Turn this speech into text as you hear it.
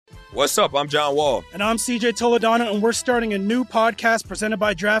What's up? I'm John Wall. And I'm CJ Toledano, and we're starting a new podcast presented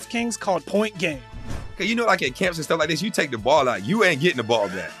by DraftKings called Point Game. Okay, you know, like at camps and stuff like this, you take the ball out, you ain't getting the ball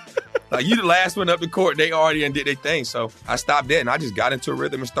back. Like, you the last one up the court, they already did their thing. So I stopped that, and I just got into a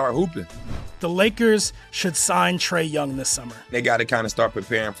rhythm and started hooping. The Lakers should sign Trae Young this summer. They got to kind of start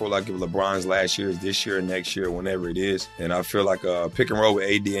preparing for, like, if LeBron's last year is this year, next year, whenever it is. And I feel like a pick and roll with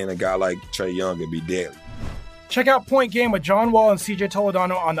AD and a guy like Trae Young would be deadly. Check out Point Game with John Wall and CJ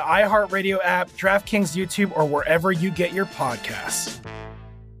Toledano on the iHeartRadio app, DraftKings YouTube, or wherever you get your podcasts.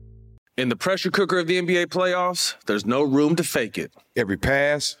 In the pressure cooker of the NBA playoffs, there's no room to fake it. Every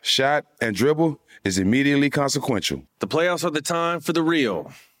pass, shot, and dribble is immediately consequential. The playoffs are the time for the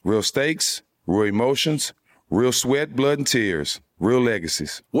real. Real stakes, real emotions, real sweat, blood, and tears, real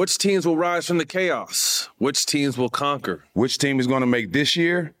legacies. Which teams will rise from the chaos? Which teams will conquer? Which team is going to make this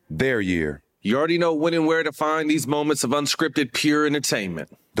year their year? You already know when and where to find these moments of unscripted, pure entertainment.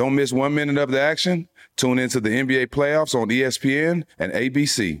 Don't miss 1 minute of the action. Tune into the NBA playoffs on ESPN and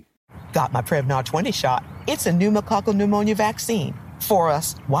ABC. Got my Prevnar 20 shot. It's a pneumococcal pneumonia vaccine. For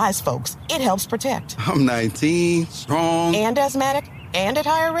us, wise folks, it helps protect. I'm 19, strong. And asthmatic, and at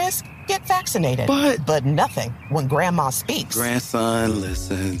higher risk. Get vaccinated. But nothing when grandma speaks. Grandson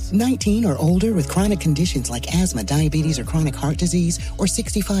listens. 19 or older with chronic conditions like asthma, diabetes, or chronic heart disease, or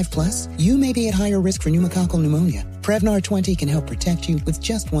 65 plus, you may be at higher risk for pneumococcal pneumonia. Prevnar 20 can help protect you with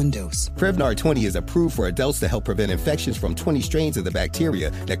just 1 dose. Prevnar 20 is approved for adults to help prevent infections from 20 strains of the bacteria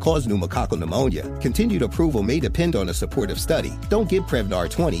that cause pneumococcal pneumonia. Continued approval may depend on a supportive study. Don't get Prevnar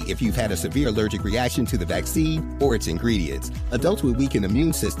 20 if you've had a severe allergic reaction to the vaccine or its ingredients. Adults with weakened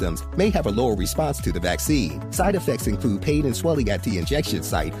immune systems may have a lower response to the vaccine. Side effects include pain and swelling at the injection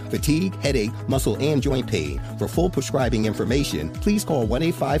site, fatigue, headache, muscle, and joint pain. For full prescribing information, please call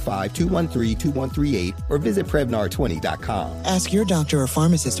 1-855-213-2138 or visit Prevnar20.com. Ask your doctor or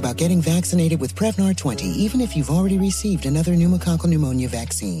pharmacist about getting vaccinated with Prevnar 20, even if you've already received another pneumococcal pneumonia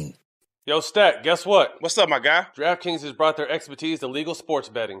vaccine. Yo, Stat, guess what? What's up, my guy? DraftKings has brought their expertise to legal sports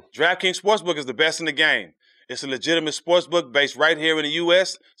betting. DraftKings Sportsbook is the best in the game. It's a legitimate sportsbook based right here in the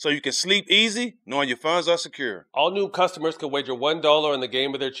U.S., so you can sleep easy knowing your funds are secure. All new customers can wager $1 on the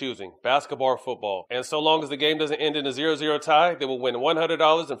game of their choosing, basketball or football. And so long as the game doesn't end in a 0-0 tie, they will win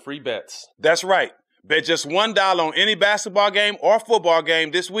 $100 in free bets. That's right. Bet just $1 on any basketball game or football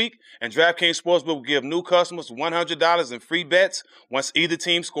game this week, and DraftKings Sportsbook will give new customers $100 in free bets once either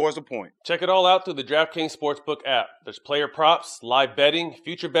team scores a point. Check it all out through the DraftKings Sportsbook app. There's player props, live betting,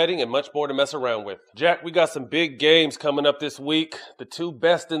 future betting, and much more to mess around with. Jack, we got some big games coming up this week. The two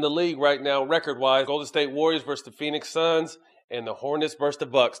best in the league right now, record-wise, Golden State Warriors versus the Phoenix Suns, and the Hornets versus the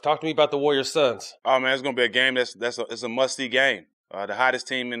Bucks. Talk to me about the Warriors Suns. Oh, man, it's going to be a game it's a must-see game. The hottest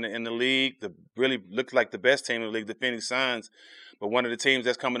team in the league, really looks like the best team in the league, the Phoenix Suns. But one of the teams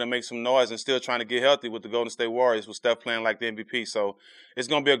that's coming to make some noise and still trying to get healthy with the Golden State Warriors with Steph playing like the MVP. So it's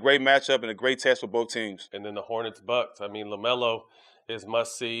going to be a great matchup and a great test for both teams. And then the Hornets Bucks. I mean, LaMelo is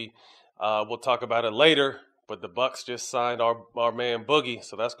must-see. We'll talk about it later. But the Bucks just signed our man Boogie,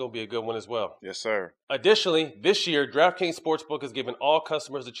 so that's going to be a good one as well. Yes, sir. Additionally, this year, DraftKings Sportsbook has given all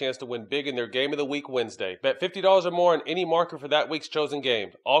customers a chance to win big in their Game of the Week Wednesday. Bet $50 or more on any marker for that week's chosen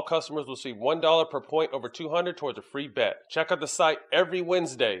game. All customers will receive $1 per point over $200 towards a free bet. Check out the site every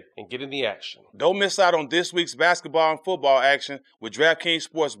Wednesday and get in the action. Don't miss out on this week's basketball and football action with DraftKings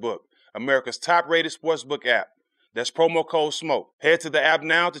Sportsbook, America's top-rated sportsbook app. That's promo code SMOKE. Head to the app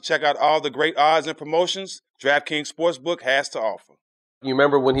now to check out all the great odds and promotions DraftKings Sportsbook has to offer. You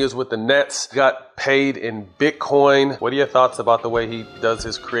remember when he was with the Nets, got paid in Bitcoin. What are your thoughts about the way he does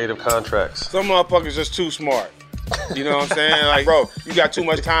his creative contracts? Some motherfuckers just too smart. You know what I'm saying? Like, bro, you got too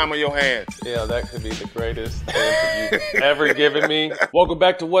much time on your hands. Yeah, that could be the greatest answer you've ever given me. Welcome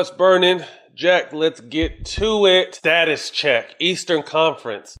back to What's Burning. Jack, let's get to it. Status check. Eastern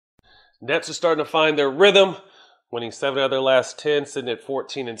Conference. Nets are starting to find their rhythm, winning 7 out of their last 10, sitting at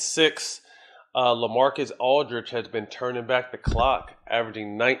 14-6. LaMarcus Aldridge has been turning back the clock,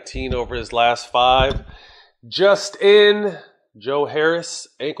 averaging 19 over his last 5. Just in, Joe Harris,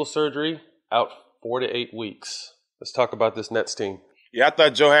 ankle surgery, out 4 to 8 weeks. Let's talk about this Nets team. Yeah, I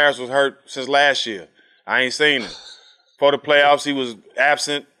thought Joe Harris was hurt since last year. I ain't seen him. For the playoffs, he was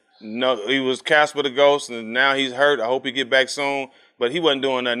absent. No, he was Casper the Ghost, and now he's hurt. I hope he get back soon, but he wasn't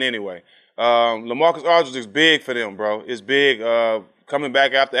doing nothing anyway. LaMarcus Aldridge is big for them, bro. It's big. Coming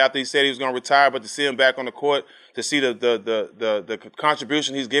back after he said he was going to retire, but to see him back on the court, to see the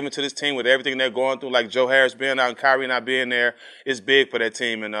contribution he's giving to this team with everything they're going through, like Joe Harris being out and Kyrie not being there, is big for that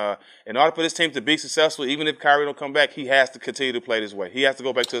team. And in order for this team to be successful, even if Kyrie don't come back, he has to continue to play this way. He has to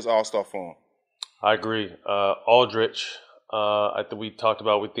go back to his all-star form. I agree. Aldridge, I think we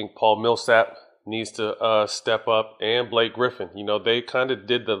think Paul Millsap needs to step up, and Blake Griffin. You know, they kind of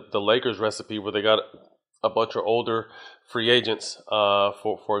did the Lakers recipe where they got a bunch of older free agents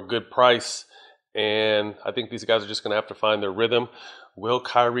for a good price. And I think these guys are just going to have to find their rhythm. Will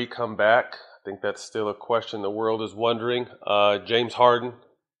Kyrie come back? I think that's still a question the world is wondering. James Harden,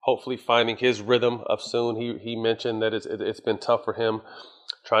 hopefully finding his rhythm of soon. He mentioned that it's been tough for him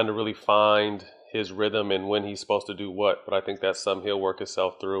trying to really find his rhythm and when he's supposed to do what. But I think that's something he'll work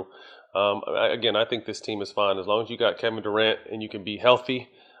himself through. Again, I think this team is fine. As long as you got Kevin Durant and you can be healthy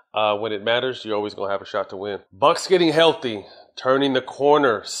when it matters, you're always going to have a shot to win. Bucks getting healthy, turning the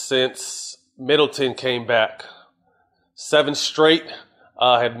corner since Middleton came back. 7 straight,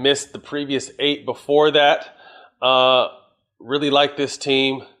 had missed the previous 8 before that. Really like this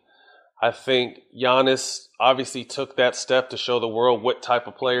team. I think Giannis obviously took that step to show the world what type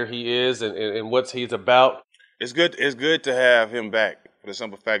of player he is and what he's about. It's good to have him back for the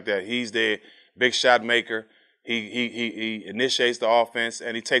simple fact that he's the big shot maker. He initiates the offense,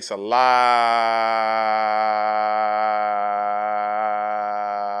 and he takes a lot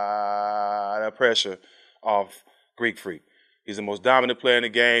of pressure off Greek Freak. He's the most dominant player in the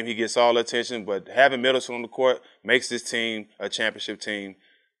game. He gets all the attention, but having Middleton on the court makes this team a championship team.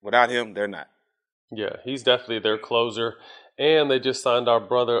 Without him, they're not. Yeah, he's definitely their closer. And they just signed our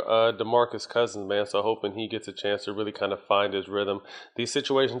brother DeMarcus Cousins, man, so hoping he gets a chance to really kind of find his rhythm. These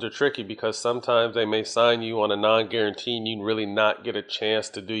situations are tricky because sometimes they may sign you on a non-guarantee and you really not get a chance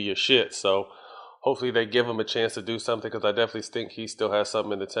to do your shit. So hopefully they give him a chance to do something because I definitely think he still has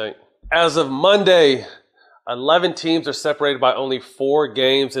something in the tank. As of Monday, 11 teams are separated by only 4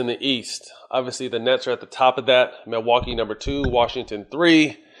 games in the East. Obviously, the Nets are at the top of that. Milwaukee number 2, Washington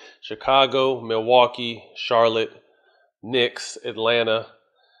 3, Chicago, Milwaukee, Charlotte, Knicks, Atlanta,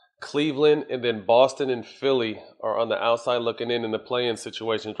 Cleveland, and then Boston and Philly are on the outside looking in the play-in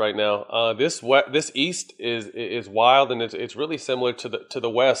situations right now. This East is wild, and it's really similar to the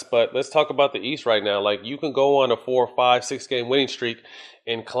West. But let's talk about the East right now. Like, you can go on a 4, 5, 6 game winning streak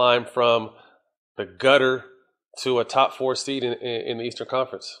and climb from the gutter to a top 4 seed in the Eastern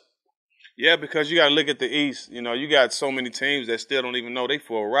Conference. Yeah, because you got to look at the East. You know, you got so many teams that still don't even know they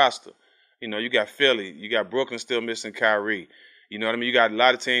full roster. You know, you got Philly. You got Brooklyn still missing Kyrie. You know what I mean? You got a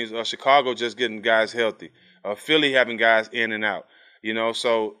lot of teams. Chicago just getting guys healthy. Philly having guys in and out. You know,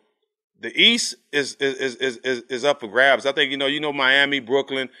 so the East is up for grabs. I think, you know, Miami,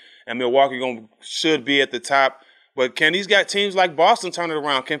 Brooklyn, and Milwaukee should be at the top. But can these teams like Boston turn it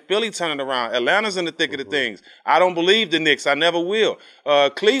around? Can Philly turn it around? Atlanta's in the thick of the things. I don't believe the Knicks. I never will.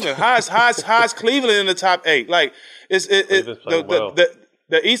 Cleveland. How's Cleveland in the top 8? Like,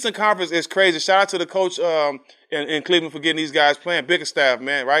 the Eastern Conference is crazy. Shout out to the coach in Cleveland for getting these guys playing. Bickerstaff,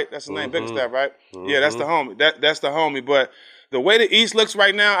 man, right? That's his name, Bickerstaff, right? Yeah, that's the homie. That's the homie. But the way the East looks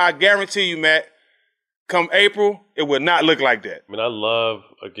right now, I guarantee you, Matt, come April, it will not look like that. I mean, I love,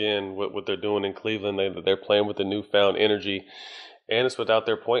 again, what they're doing in Cleveland. They're playing with the newfound energy. And it's without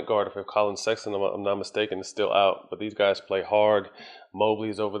their point guard. If Colin Sexton, I'm not mistaken, is still out. But these guys play hard.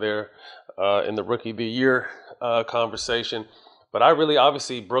 Mobley's over there in the Rookie of the Year conversation. But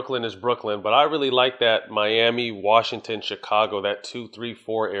obviously Brooklyn is Brooklyn, but I really like that Miami, Washington, Chicago, that 2, 3,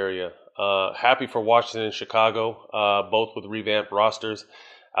 4 area. Happy for Washington and Chicago, both with revamped rosters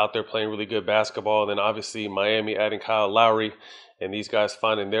out there playing really good basketball. And then obviously Miami adding Kyle Lowry and these guys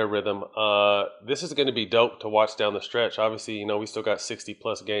finding their rhythm. This is going to be dope to watch down the stretch. Obviously, you know, we still got 60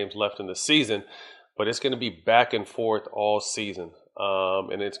 plus games left in the season, but it's going to be back and forth all season.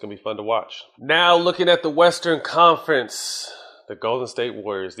 And it's going to be fun to watch. Now looking at the Western Conference, the Golden State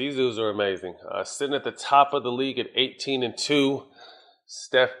Warriors. These dudes are amazing. Sitting at the top of the league at 18-2.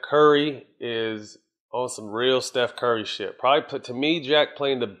 Steph Curry is on some real Steph Curry shit. Probably, to me, Jack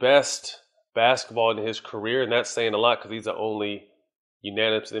playing the best basketball in his career, and that's saying a lot because he's the only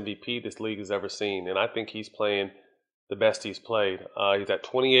unanimous MVP this league has ever seen. And I think he's playing the best he's played. He's at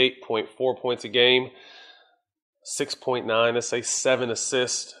 28.4 points a game, 6.9, let's say 7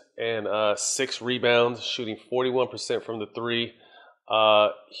 assists, and 6 rebounds, shooting 41% from the 3.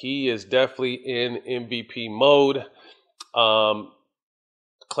 He is definitely in MVP mode.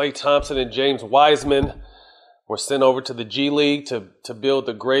 Klay Thompson and James Wiseman were sent over to the G League to build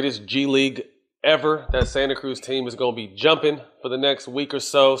the greatest G League ever. That Santa Cruz team is going to be jumping for the next week or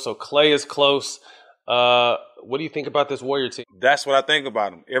so. So Klay is close. What do you think about this Warrior team? That's what I think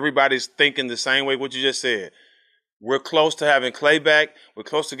about them. Everybody's thinking the same way what you just said. We're close to having Klay back. We're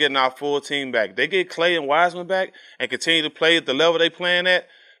close to getting our full team back. They get Klay and Wiseman back and continue to play at the level they playing at.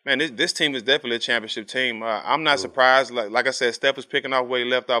 man, this team is definitely a championship team. I'm not surprised. Like I said, Steph was picking off where he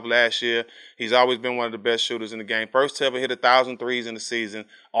left off last year. He's always been one of the best shooters in the game. First to ever hit 1,000 threes in the season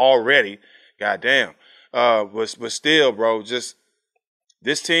already. Goddamn. But still, bro, just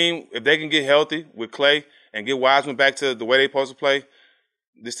this team, if they can get healthy with Klay and get Wiseman back to the way they're supposed to play,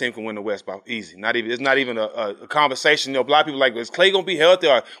 this team can win the West by easy. It's not even a conversation. A lot of people are like, is Klay going to be healthy,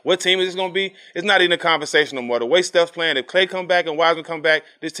 or what team is this going to be? It's not even a conversation no more. The way Steph's playing, if Klay come back and Wiseman come back,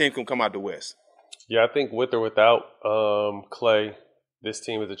 this team can come out the West. Yeah, I think with or without Klay, this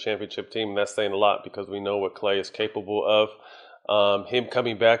team is a championship team, and that's saying a lot because we know what Klay is capable of. Him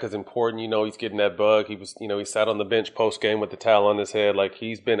coming back is important. He's getting that bug. He sat on the bench post game with the towel on his head. Like,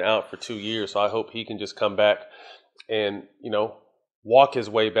 he's been out for 2 years, so I hope he can just come back and, walk his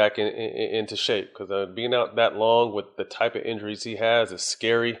way back into shape, because being out that long with the type of injuries he has is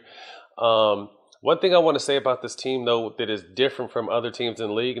scary. One thing I want to say about this team, though, that is different from other teams in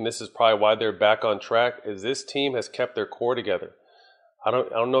the league, and this is probably why they're back on track, is this team has kept their core together. I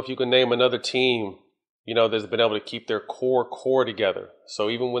don't know if you can name another team, that's been able to keep their core together. So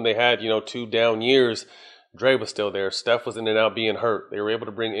even when they had, 2 down years, Dre was still there. Steph was in and out being hurt. They were able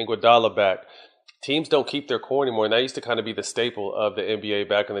to bring Iguodala back. Teams don't keep their core anymore, and that used to kind of be the staple of the NBA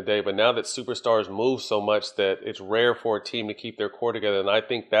back in the day. But now that superstars move so much that it's rare for a team to keep their core together, and I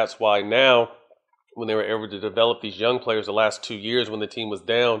think that's why now, when they were able to develop these young players the last 2 years when the team was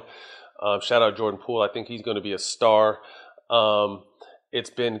down, shout out Jordan Poole, I think he's going to be a star.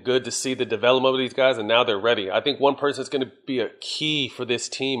 It's been good to see the development of these guys, and now they're ready. I think one person is going to be a key for this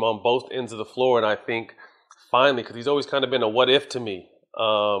team on both ends of the floor, and I think finally, because he's always kind of been a what if to me,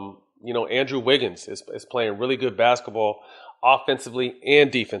 Andrew Wiggins is playing really good basketball offensively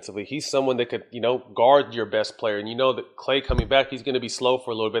and defensively. He's someone that could, guard your best player. And that Klay coming back, he's going to be slow for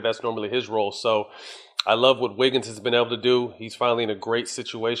a little bit. That's normally his role. So I love what Wiggins has been able to do. He's finally in a great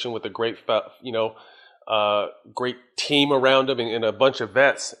situation with a great, great team around him and a bunch of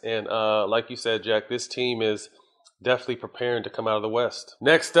vets. And like you said, Jack, this team is definitely preparing to come out of the West.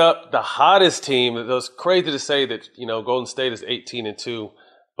 Next up, the hottest team. It was crazy to say that, Golden State is 18-2.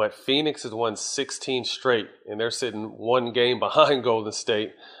 But Phoenix has won 16 straight, and they're sitting 1 game behind Golden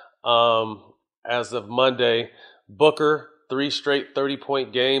State. As of Monday, Booker, 3 straight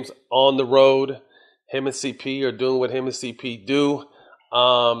 30-point games on the road. Him and CP are doing what him and CP do.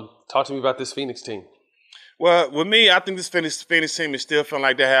 Talk to me about this Phoenix team. Well, with me, I think this Phoenix team is still feeling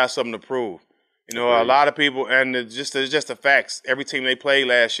like they have something to prove. A lot of people, and it's just the facts. Every team they played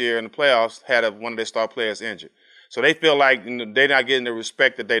last year in the playoffs had one of their star players injured. So they feel like they're not getting the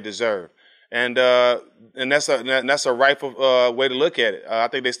respect that they deserve, and that's a rightful way to look at it. I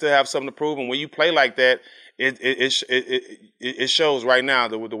think they still have something to prove, and when you play like that, it shows right now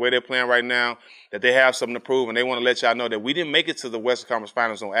the way they're playing right now that they have something to prove, and they want to let y'all know that we didn't make it to the Western Conference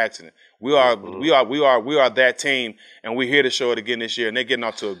Finals on accident. We are that team, and we're here to show it again this year, and they're getting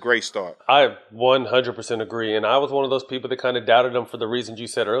off to a great start. I 100% agree, and I was one of those people that kind of doubted them for the reasons you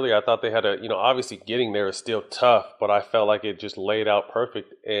said earlier. I thought they had obviously getting there is still tough, but I felt like it just laid out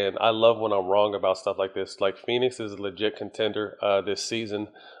perfect, and I love when I'm wrong about stuff like this. Like, Phoenix is a legit contender this season.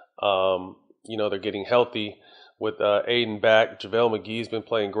 They're getting healthy with Aiden back. JaVale McGee's been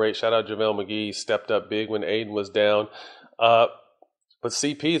playing great. Shout out JaVale McGee. He stepped up big when Aiden was down. But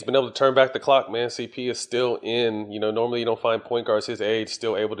CP has been able to turn back the clock, man. CP is still in. Normally you don't find point guards his age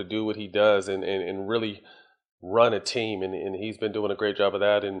still able to do what he does and really run a team. And he's been doing a great job of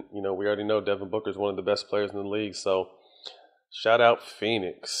that. And, we already know Devin Booker is one of the best players in the league. So shout out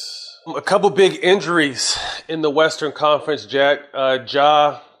Phoenix. A couple big injuries in the Western Conference, Jack.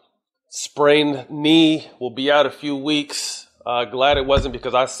 Ja sprained knee, will be out a few weeks. Glad it wasn't,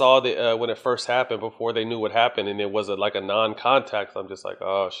 because I saw that when it first happened before they knew what happened, and it was like a non-contact. I'm just like,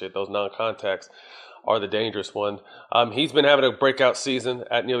 oh shit, those non-contacts are the dangerous one. He's been having a breakout season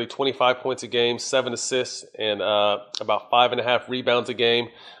at nearly 25 points a game, 7 assists, and about 5.5 rebounds a game.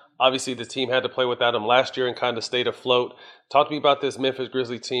 Obviously, the team had to play without him last year and kind of stayed afloat. Talk to me about this Memphis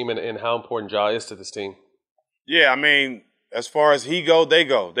Grizzlies team and how important Ja is to this team. Yeah, I mean, as far as he go, they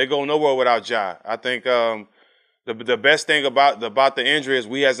go. They go nowhere without Ja. I think the best thing about the injury is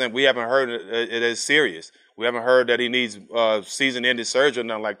we haven't heard it as serious. We haven't heard that he needs season-ending surgery or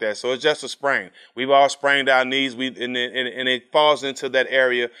nothing like that. So it's just a sprain. We've all sprained our knees, and it falls into that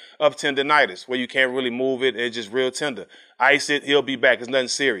area of tendonitis where you can't really move it. It's just real tender. Ice it, he'll be back. It's nothing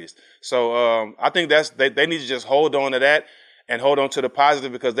serious. So I think they need to just hold on to that and hold on to the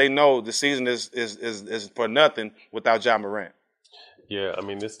positive, because they know the season is for nothing without Ja Morant. Yeah, I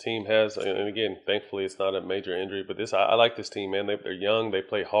mean, this team has, and again, thankfully it's not a major injury, but I like this team, man. They're young, they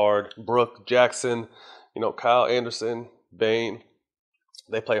play hard. Brooke, Jackson, Kyle Anderson, Bane,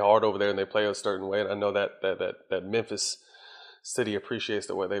 they play hard over there and they play a certain way. And I know that Memphis City appreciates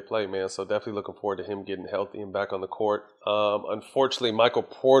the way they play, man. So definitely looking forward to him getting healthy and back on the court. Unfortunately, Michael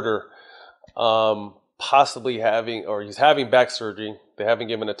Porter possibly he's having back surgery. They haven't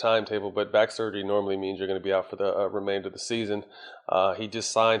given a timetable, but back surgery normally means you're going to be out for the remainder of the season. He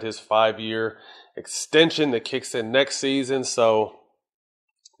just signed his 5-year extension that kicks in next season. So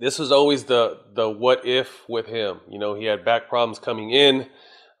this was always the what if with him. You know, he had back problems coming in.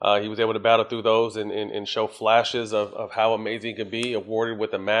 He was able to battle through those and show flashes of how amazing he could be, awarded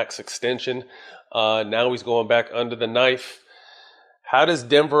with a max extension. Now he's going back under the knife. How does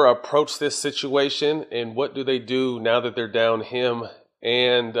Denver approach this situation, and what do they do now that they're down him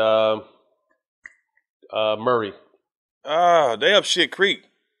and Murray? They up shit creek.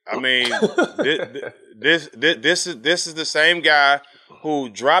 I mean, this is the same guy who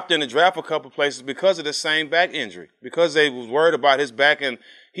dropped in the draft a couple places because of the same back injury, because they was worried about his back, and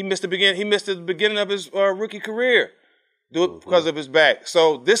he missed the beginning of his rookie career because of his back.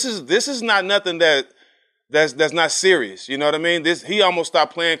 So this is not nothing that's not serious. You know what I mean? He almost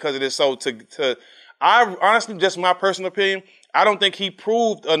stopped playing because of this. So I honestly, just my personal opinion, I don't think he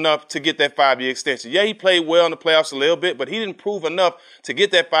proved enough to get that 5-year extension. Yeah, he played well in the playoffs a little bit, but he didn't prove enough to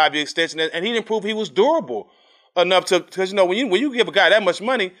get that 5-year extension, and he didn't prove he was durable enough because, you know, when you give a guy that much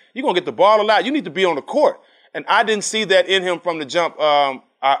money, you're going to get the ball a lot. You need to be on the court. And I didn't see that in him from the jump.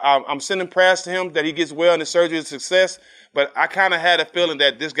 I'm sending prayers to him that he gets well and his surgery is a success, but I kind of had a feeling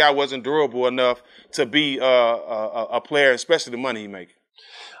that this guy wasn't durable enough to be a player, especially the money he makes.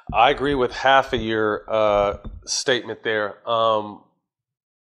 I agree with half of your statement there.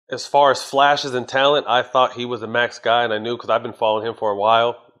 As far as flashes and talent, I thought he was a max guy, and I knew because I've been following him for a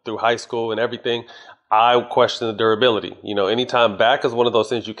while through high school and everything. I question the durability. You know, anytime back is one of those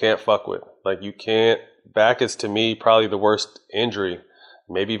things you can't fuck with. Like you can't. Back is to me probably the worst injury,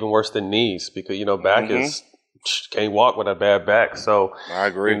 maybe even worse than knees, because you know back is can't walk with a bad back. So I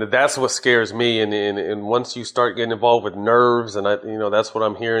agree. And that's what scares me. And once you start getting involved with nerves, and that's what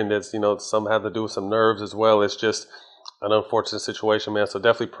I'm hearing. That's some have to do with some nerves as well. It's just an unfortunate situation, man. So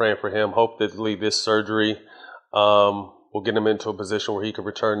definitely praying for him. Hope that this surgery will get him into a position where he can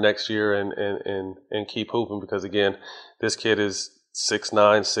return next year and keep hooping. Because again, this kid is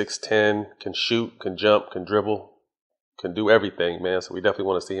 6'9", 6'10", can shoot, can jump, can dribble, can do everything, man. So we definitely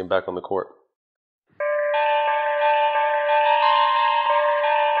want to see him back on the court.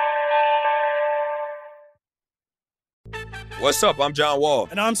 What's up? I'm John Wall.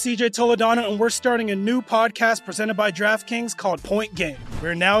 And I'm CJ Toledano, and we're starting a new podcast presented by DraftKings called Point Game.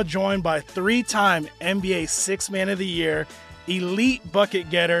 We're now joined by 3-time NBA Sixth Man of the Year, elite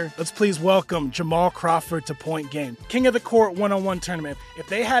bucket getter. Let's please welcome Jamal Crawford to Point Game. King of the Court one-on-one tournament. If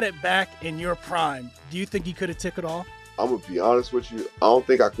they had it back in your prime, do you think you could have took it all? I'm going to be honest with you. I don't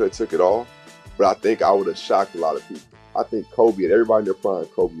think I could have took it all, but I think I would have shocked a lot of people. I think Kobe and everybody in their prime,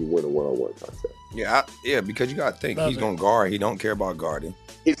 Kobe would win a one-on-one contest. Yeah, because you got to think he's going to guard. He don't care about guarding.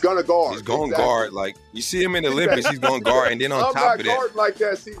 He's going to guard. He's going to guard. Like, you see him in the Olympics, he's going to guard. And then on top of that. I'm not guarding like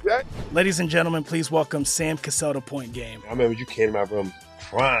that, CJ. Ladies and gentlemen, please welcome Sam Cassell to Point Game. I remember you came to my room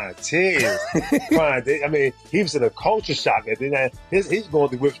crying, tears, crying. I mean, he was in a culture shock. And then he's going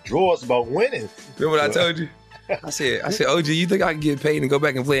through withdrawals about winning. Remember what I told you? I said, OG, you think I can get paid and go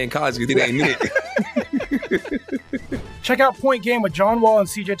back and play in college because it ain't it? Check out Point Game with John Wall and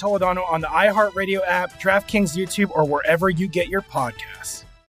CJ Toledano on the iHeartRadio app, DraftKings YouTube, or wherever you get your podcasts.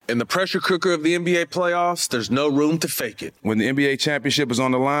 In the pressure cooker of the NBA playoffs, there's no room to fake it. When the NBA championship is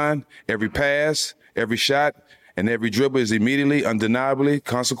on the line, every pass, every shot, and every dribble is immediately, undeniably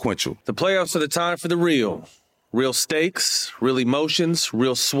consequential. The playoffs are the time for the real. Real stakes, real emotions,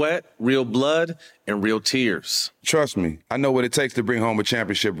 real sweat, real blood, and real tears. Trust me, I know what it takes to bring home a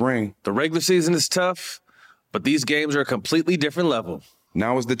championship ring. The regular season is tough, but these games are a completely different level.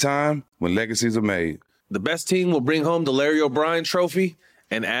 Now is the time when legacies are made. The best team will bring home the Larry O'Brien Trophy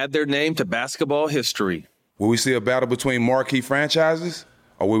and add their name to basketball history. Will we see a battle between marquee franchises,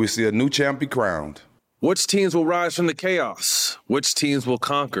 or will we see a new champ be crowned? Which teams will rise from the chaos? Which teams will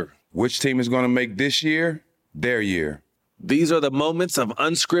conquer? Which team is going to make this year their year? These are the moments of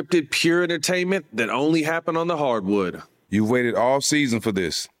unscripted, pure entertainment that only happen on the hardwood. You've waited all season for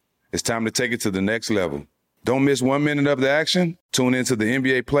this. It's time to take it to the next level. Don't miss 1 minute of the action. Tune into the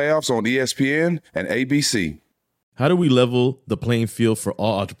NBA playoffs on ESPN and ABC. How do we level the playing field for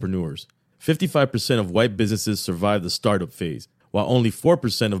all entrepreneurs? 55% of white businesses survive the startup phase, while only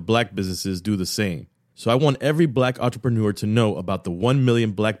 4% of black businesses do the same. So I want every black entrepreneur to know about the 1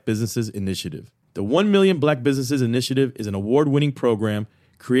 Million Black Businesses Initiative. The 1 Million Black Businesses Initiative is an award-winning program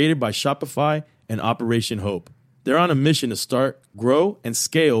created by Shopify and Operation Hope. They're on a mission to start, grow, and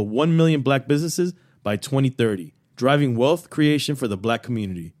scale 1 million black businesses by 2030, driving wealth creation for the black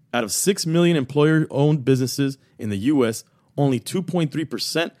community. Out of 6 million employer-owned businesses in the U.S., only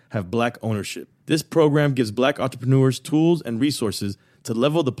 2.3% have black ownership. This program gives black entrepreneurs tools and resources to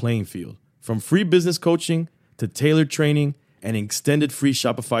level the playing field, from free business coaching to tailored training and an extended free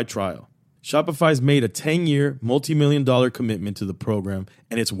Shopify trial. Shopify's made a 10-year, multi-million-dollar commitment to the program,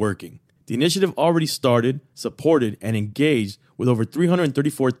 and it's working. The initiative already started, supported, and engaged with over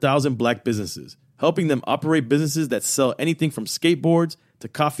 334,000 black businesses, helping them operate businesses that sell anything from skateboards to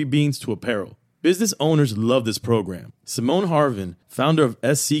coffee beans to apparel. Business owners love this program. Simone Harvin, founder of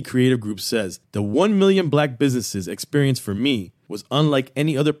SC Creative Group, says, "The 1 million black businesses experience for me was unlike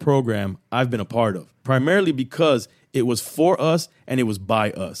any other program I've been a part of, primarily because it was for us and it was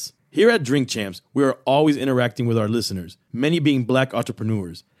by us." Here at Drink Champs, we are always interacting with our listeners, many being black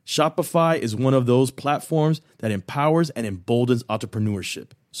entrepreneurs. Shopify is one of those platforms that empowers and emboldens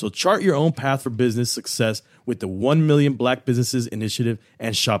entrepreneurship. So chart your own path for business success with the 1 Million Black Businesses Initiative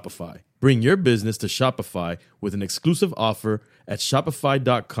and Shopify. Bring your business to Shopify with an exclusive offer at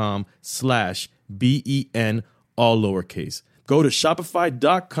shopify.com/BEN, all lowercase. Go to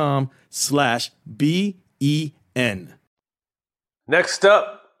shopify.com/BEN. Next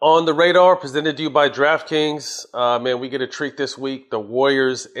up on the radar, presented to you by DraftKings. Man, we get a treat this week. The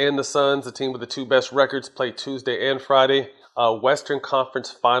Warriors and the Suns, the team with the two best records, play Tuesday and Friday. Western Conference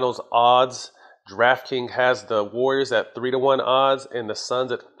Finals odds. DraftKings has the Warriors at 3-1 odds and the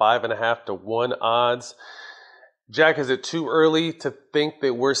Suns at 5.5-1 odds. Jack, is it too early to think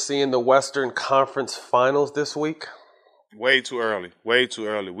that we're seeing the Western Conference Finals this week? Way too early. Way too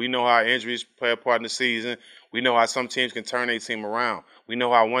early. We know how injuries play a part in the season. We know how some teams can turn their team around. We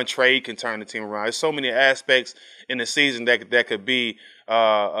know how one trade can turn the team around. There's so many aspects in the season that could be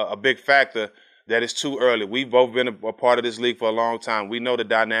a big factor that it's too early. We've both been a part of this league for a long time. We know the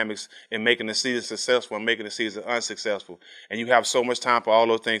dynamics in making the season successful and making the season unsuccessful. And you have so much time for all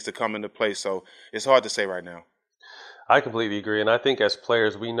those things to come into play. So it's hard to say right now. I completely agree. And I think as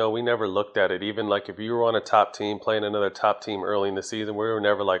players, we know we never looked at it. Even like if you were on a top team playing another top team early in the season, we were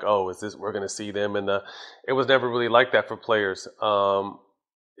never like, oh, we're going to see them. And it was never really like that for players.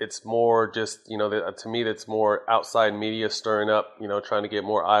 It's more just, to me, that's more outside media stirring up, trying to get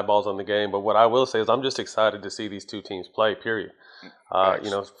more eyeballs on the game. But what I will say is I'm just excited to see these two teams play, period.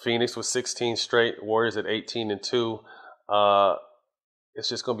 Phoenix was 16 straight, Warriors at 18-2. It's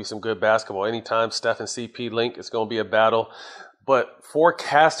just going to be some good basketball. Anytime Steph and CP link, it's going to be a battle. But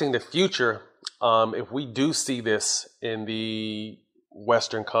forecasting the future, if we do see this in the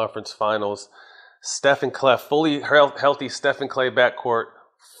Western Conference Finals, Steph and Clay, fully healthy Steph and Clay backcourt,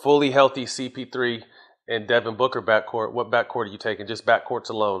 fully healthy CP3 and Devin Booker backcourt, what backcourt are you taking? Just backcourts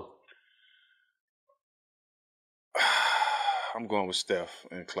alone? I'm going with Steph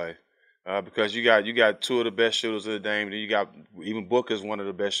and Clay. Because you got two of the best shooters in the game, and you got even Booker's one of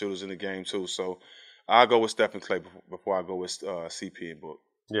the best shooters in the game too. So I'll go with Steph and Clay before I go with CP and Book.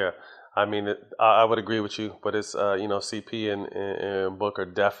 Yeah, I mean I would agree with you, but it's CP and Book are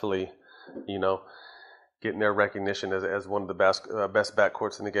definitely getting their recognition as one of the best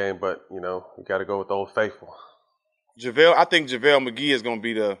backcourts in the game. But you got to go with the Old Faithful. I think JaVale McGee is going to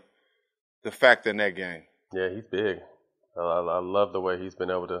be the factor in that game. Yeah, he's big. I love the way he's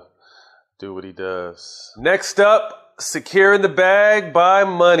been able to do what he does. Next up, securing the bag by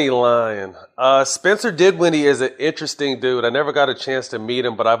Moneyline. Spencer Dinwiddie is an interesting dude. I never got a chance to meet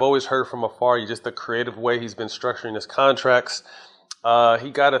him, but I've always heard from afar just the creative way he's been structuring his contracts.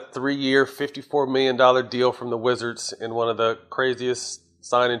 He got a 3-year, $54 million deal from the Wizards in one of the craziest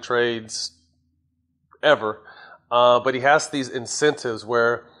sign and trades ever. But he has these incentives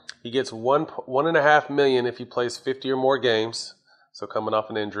where he gets $1.5 million if he plays 50 or more games. So coming off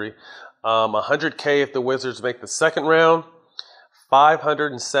an injury. $100K if the Wizards make the second round,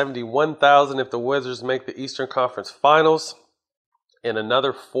 $571,000 if the Wizards make the Eastern Conference Finals, and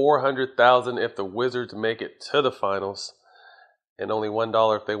another $400,000 if the Wizards make it to the finals, and only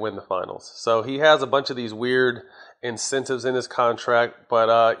 $1 if they win the finals. So he has a bunch of these weird incentives in his contract.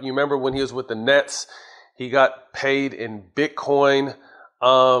 But you remember when he was with the Nets, he got paid in Bitcoin.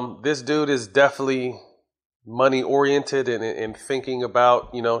 This dude is definitely money oriented and thinking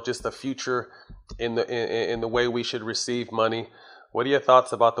about just the future in the way we should receive money. What are your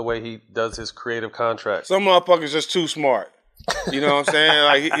thoughts about the way he does his creative contract? Some motherfuckers just too smart. You know what I'm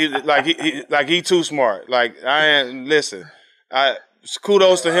saying? He too smart.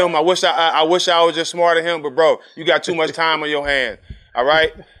 Kudos to him. I wish I was just smarter than him, but bro, you got too much time on your hands. All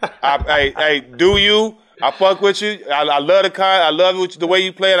right? Hey, do you? I fuck with you. I love I love the way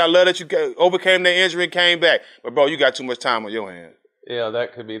you played. I love that you overcame that injury and came back. But, bro, you got too much time on your hands. Yeah,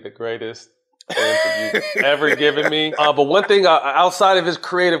 that could be the greatest answer you've ever given me. But one thing, outside of his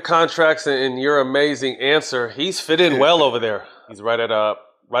creative contracts and your amazing answer, he's fit in well over there. He's right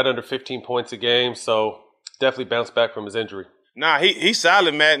under 15 points a game, so definitely bounced back from his injury. Nah, he's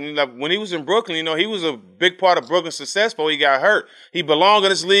solid, Matt. And when he was in Brooklyn, he was a big part of Brooklyn's success before he got hurt. He belonged in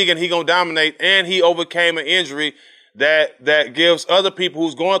this league, and he gonna dominate. And he overcame an injury that gives other people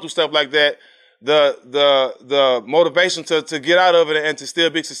who's going through stuff like that the motivation to get out of it and to still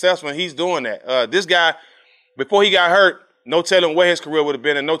be successful. And he's doing that. This guy, before he got hurt, no telling where his career would have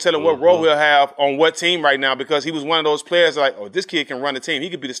been and no telling what role he'll have on what team right now, because he was one of those players like, oh, this kid can run the team. He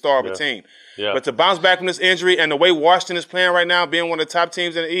could be the star of a team. Yeah. But to bounce back from this injury and the way Washington is playing right now, being one of the top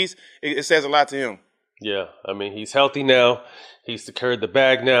teams in the East, it says a lot to him. Yeah, I mean, he's healthy now. He's secured the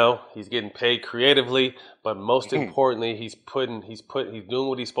bag now. He's getting paid creatively, but most importantly, he's doing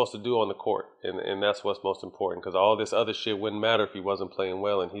what he's supposed to do on the court, and that's what's most important. Because all this other shit wouldn't matter if he wasn't playing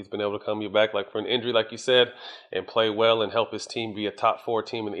well, and he's been able to come back like for an injury, like you said, and play well and help his team be a top 4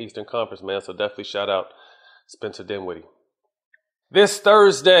 team in the Eastern Conference, man. So definitely shout out Spencer Dinwiddie. This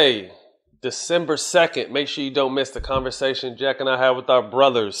Thursday, December 2nd, make sure you don't miss the conversation Jack and I had with our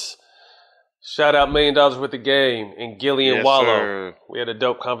brothers. Shout out $1 Million Worth of Game and Gillian Wallow. Sir. We had a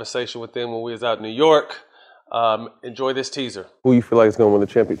dope conversation with them when we was out in New York. Enjoy this teaser. Who you feel like is going to win the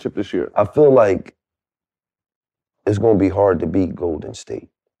championship this year? I feel like it's going to be hard to beat Golden State.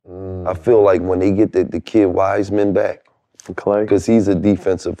 I feel like when they get the kid Wiseman back, Clay, because he's a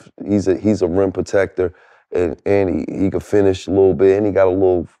defensive, he's a rim protector, and he can finish a little bit, and he got a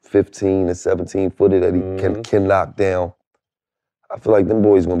little 15 and 17 footer that he can knock down. I feel like them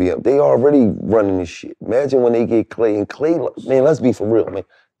boys gonna be up. They already running this shit. Imagine when they get Clay. And Clay, man, let's be for real, man.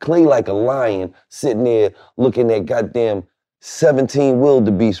 Clay like a lion sitting there looking at goddamn 17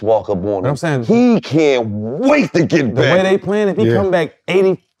 wildebeest walk up on him. I'm saying he can't wait to get back. The way they playing, if he come back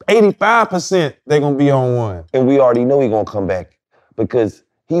 85%, they gonna be on one. And we already know he gonna come back because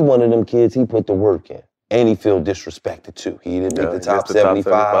he one of them kids, he put the work in. And he feel disrespected too. He didn't make the top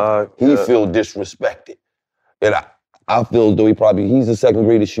 75. He feel disrespected. And I feel though he's the second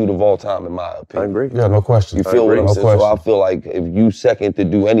greatest shooter of all time, in my opinion. I agree. Yeah, no question. You feel what I'm saying? So I feel like if you second to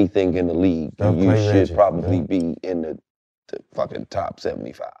do anything in the league, you should probably be in the fucking top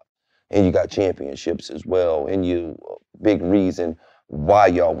 75. And you got championships as well, and you big reason why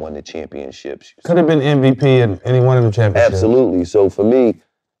y'all won the championships. Could have been MVP in any one of the championships. Absolutely. So for me,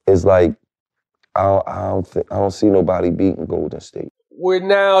 it's like I don't see nobody beating Golden State. We're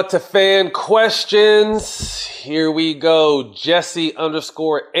now to fan questions. Here we go. Jesse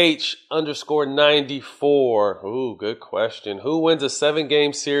 _H_94. Ooh, good question. Who wins a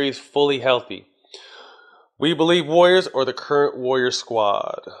 7-game series fully healthy? We Believe Warriors or the current Warrior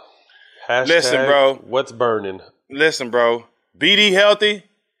squad? Hashtag Listen, bro. What's burning? Listen, bro. BD healthy,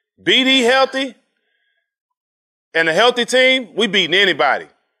 and a healthy team, we beating anybody.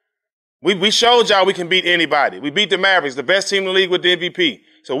 We showed y'all we can beat anybody. We beat the Mavericks, the best team in the league with the MVP.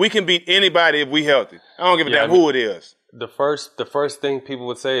 So we can beat anybody if we healthy. I don't give a damn who it is. The first thing people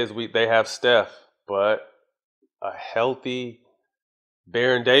would say is they have Steph, but a healthy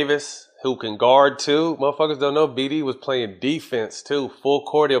Baron Davis who can guard too. Motherfuckers don't know BD was playing defense too. Full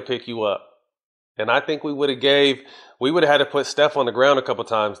court, he'll pick you up. And I think we would have had to put Steph on the ground a couple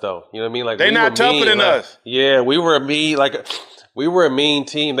times though. You know what I mean? Like they not tougher than us. Yeah, we were a mean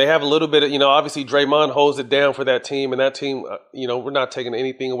team. They have a little bit of, obviously Draymond holds it down for that team, and that team, we're not taking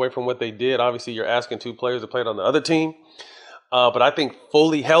anything away from what they did. Obviously, you're asking 2 players to play on the other team. But I think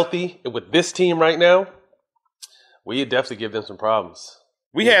fully healthy with this team right now, we would definitely give them some problems.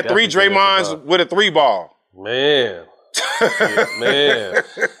 We had 3 Draymonds with a 3-ball. Man. Man.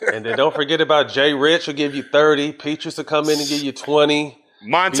 And then don't forget about Jay Rich will give you 30. Petrus will come in and give you 20.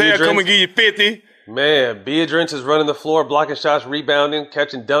 Montel come and give you 50. Man, Beardrinch is running the floor, blocking shots, rebounding,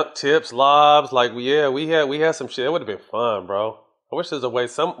 catching dunk tips, lobs. Like, we had some shit. It would have been fun, bro. I wish there's a way.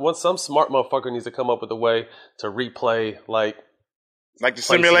 Some smart motherfucker needs to come up with a way to replay, like to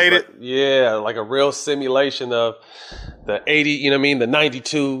simulate it? Yeah, like a real simulation of the 80, the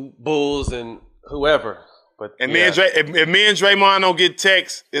 92 Bulls and whoever. But if me and Draymond don't get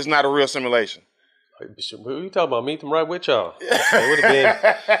texts, it's not a real simulation. Who are you talking about? Meet them right with y'all. It would have been.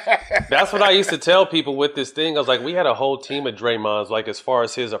 That's what I used to tell people with this thing. I was like, we had a whole team of Draymond's, like as far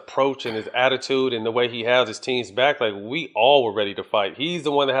as his approach and his attitude and the way he has his teams back. Like we all were ready to fight. He's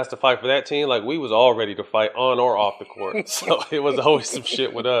the one that has to fight for that team. Like we was all ready to fight on or off the court. So it was always some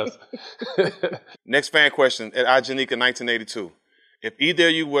shit with us. Next fan question at Ajanika 1982. If either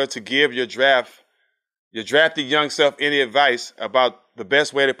of you were to give your draft your drafted young self any advice about the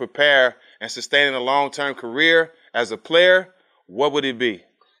best way to prepare and sustain a long-term career as a player, what would it be?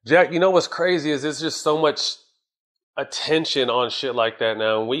 Jack, you know what's crazy is there's just so much attention on shit like that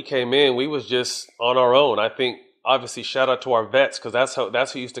now. When we came in, we was just on our own. I think, obviously, shout out to our vets because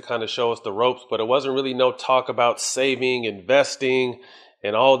that's who used to kind of show us the ropes, but it wasn't really no talk about saving, investing,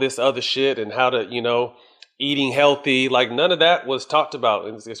 and all this other shit and how to, eating healthy. Like, none of that was talked about.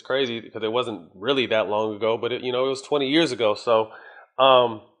 And it's crazy because it wasn't really that long ago, but it was 20 years ago. So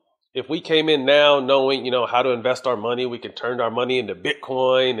if we came in now knowing, how to invest our money, we can turn our money into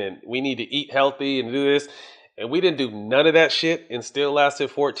Bitcoin and we need to eat healthy and do this. And we didn't do none of that shit and still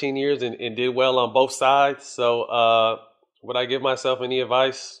lasted 14 years and did well on both sides. So would I give myself any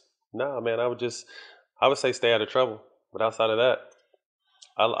advice? No, man, I would say stay out of trouble. But outside of that,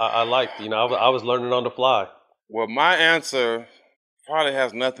 I liked, I was learning on the fly. Well, my answer probably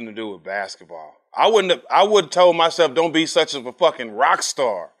has nothing to do with basketball. I would have told myself, don't be such a fucking rock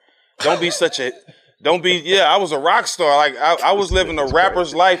star. I was a rock star. Like I was living a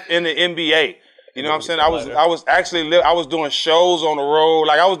rapper's life in the NBA. You know what I'm saying? I was doing shows on the road.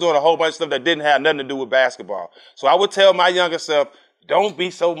 Like I was doing a whole bunch of stuff that didn't have nothing to do with basketball. So I would tell my younger self, don't be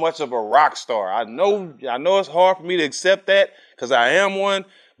so much of a rock star. I know it's hard for me to accept that because I am one,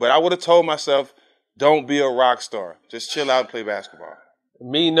 but I would have told myself, don't be a rock star. Just chill out and play basketball.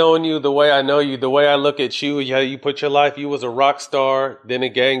 Me knowing you the way I know you, the way I look at you, how you put your life, you was a rock star, then a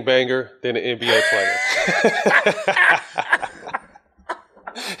gangbanger, then an NBA player.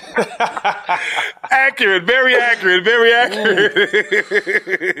 Accurate, very accurate, very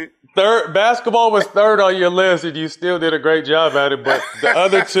accurate. Basketball was third on your list, and you still did a great job at it, but the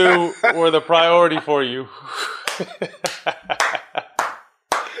other two were the priority for you.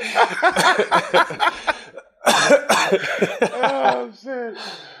 Oh,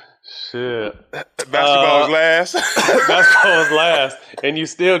 shit. Basketball was last. Basketball was last, and you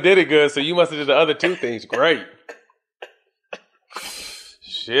still did it good, so you must have did the other two things great.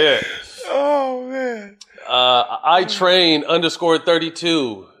 Shit. Oh, man. I train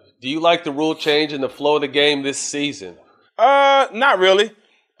 _32. Do you like the rule change and the flow of the game this season? Not really.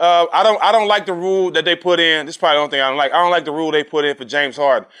 I don't like the rule that they put in. This is probably the only thing I don't like. I don't like the rule they put in for James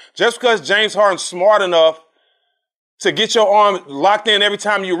Harden. Just because James Harden's smart enough to get your arm locked in every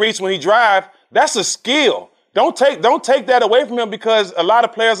time you reach when he drive, that's a skill. Don't take that away from him because a lot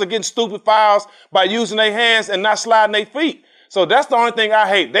of players are getting stupid fouls by using their hands and not sliding their feet. So that's the only thing I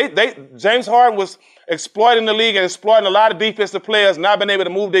hate. James Harden was exploiting the league and exploiting a lot of defensive players, not being able to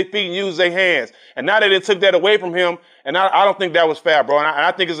move their feet and use their hands. And now that they took that away from him, and I don't think that was fair, bro. And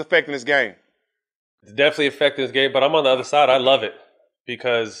I think it's affecting his game. It's definitely affecting his game, but I'm on the other side. I love it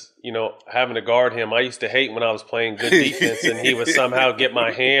because, having to guard him, I used to hate when I was playing good defense and he would somehow get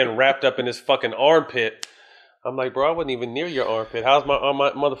my hand wrapped up in his fucking armpit. I'm like, bro, I wasn't even near your armpit. How's my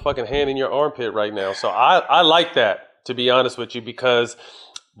motherfucking hand in your armpit right now? So I like that, to be honest with you,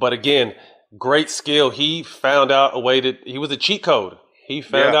 but again, great skill. He found out a way he was a cheat code. He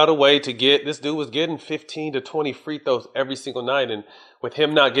found out a way to this dude was getting 15 to 20 free throws every single night. And with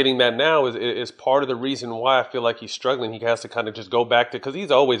him not getting that now is part of the reason why I feel like he's struggling. He has to kind of just go back to, because he's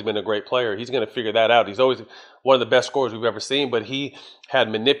always been a great player. He's going to figure that out. He's always one of the best scorers we've ever seen, but he had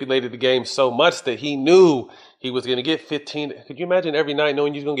manipulated the game so much that he knew he was going to get 15. Could you imagine every night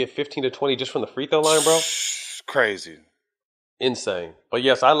knowing you're going to get 15 to 20 just from the free throw line, bro? Crazy. Insane. But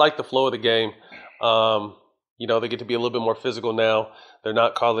yes, I like the flow of the game. They get to be a little bit more physical now. They're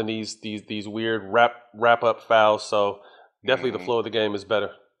not calling these weird wrap up fouls. So definitely the flow of the game is better.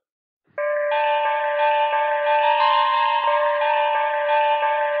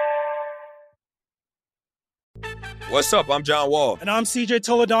 What's up? I'm John Wall. And I'm CJ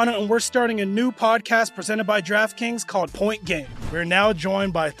Toledano, and we're starting a new podcast presented by DraftKings called Point Game. We're now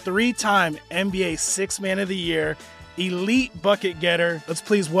joined by 3-time NBA Sixth Man of the Year, elite bucket getter. Let's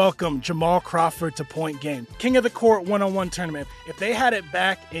please welcome Jamal Crawford to Point Game. King of the Court one-on-one tournament. If they had it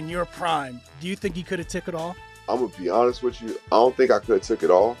back in your prime, do you think you could have took it all? I'm going to be honest with you. I don't think I could have took it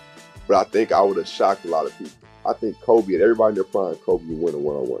all, but I think I would have shocked a lot of people. I think Kobe and everybody in their prime, Kobe would win a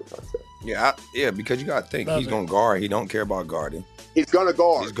one-on-one contest. Yeah, because you got to think he's going to guard. He don't care about guarding. He's going to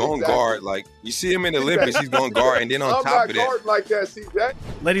guard. He's going to guard. Like, you see him in the Olympics, he's going to guard. And then on top of that. I'm not guarding like that, CJ.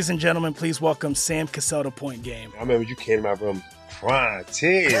 Ladies and gentlemen, please welcome Sam Cassell to Point Game. I remember you came out from crying,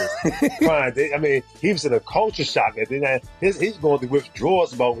 tears. Crying. I mean, he was in a culture shock. And then he's going through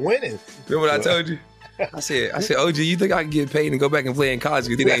withdrawals about winning. Remember what I told you? I said, OG, you think I can get paid and go back and play in college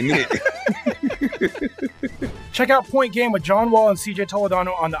because it ain't it? Check out Point Game with John Wall and CJ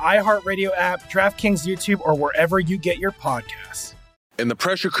Toledano on the iHeartRadio app, DraftKings YouTube, or wherever you get your podcasts. In the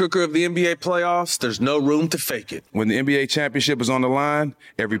pressure cooker of the NBA playoffs, there's no room to fake it. When the NBA championship is on the line,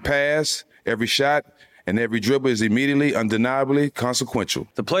 every pass, every shot, and every dribble is immediately, undeniably consequential.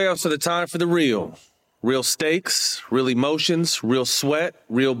 The playoffs are the time for the real. Real stakes, real emotions, real sweat,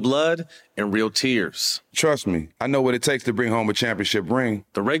 real blood, and real tears. Trust me, I know what it takes to bring home a championship ring.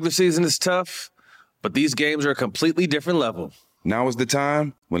 The regular season is tough, but these games are a completely different level. Now is the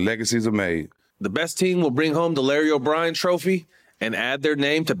time when legacies are made. The best team will bring home the Larry O'Brien Trophy and add their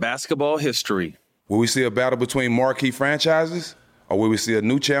name to basketball history. Will we see a battle between marquee franchises, or will we see a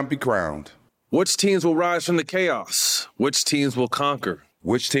new champ be crowned? Which teams will rise from the chaos? Which teams will conquer?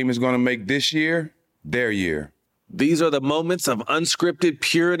 Which team is going to make this year their year? These are the moments of unscripted,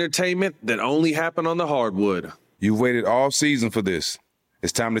 pure entertainment that only happen on the hardwood. You've waited all season for this.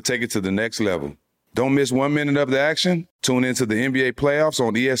 It's time to take it to the next level. Don't miss 1 minute of the action. Tune into the NBA playoffs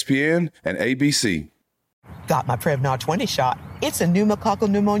on ESPN and ABC. Got my Prevnar 20 shot. It's a pneumococcal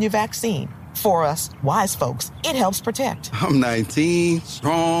pneumonia vaccine. For us, wise folks, it helps protect. I'm 19,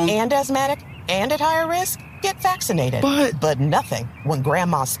 strong. And asthmatic, and at higher risk? Get vaccinated. But nothing when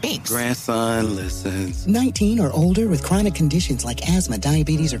grandma speaks. Grandson listens. 19 or older with chronic conditions like asthma,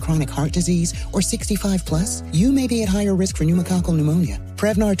 diabetes, or chronic heart disease, or 65 plus, you may be at higher risk for pneumococcal pneumonia.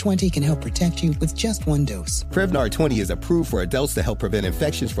 Prevnar 20 can help protect you with just one dose. Prevnar 20 is approved for adults to help prevent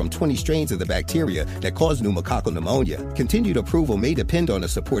infections from 20 strains of the bacteria that cause pneumococcal pneumonia. Continued approval may depend on a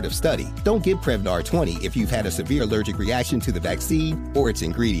supportive study. Don't get Prevnar 20 if you've had a severe allergic reaction to the vaccine or its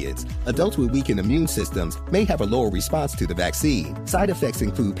ingredients. Adults with weakened immune systems may have a lower response to the vaccine. Side effects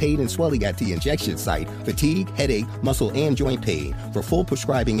include pain and swelling at the injection site, fatigue, headache, muscle, and joint pain. For full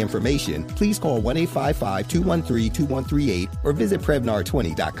prescribing information, please call 1-855-213-2138 or visit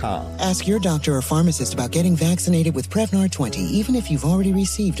Prevnar20.com. Ask your doctor or pharmacist about getting vaccinated with Prevnar 20, even if you've already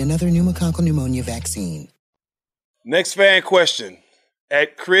received another pneumococcal pneumonia vaccine. Next fan question.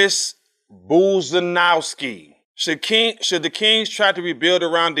 At Chris Buzanowski. Should the Kings try to rebuild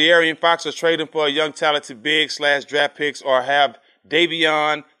around De'Aaron Fox or trade him for a young talented big / draft picks or have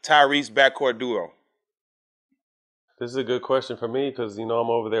Davion Tyrese backcourt duo? This is a good question for me because, I'm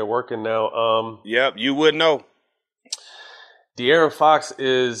over there working now. Yep, you would know. De'Aaron Fox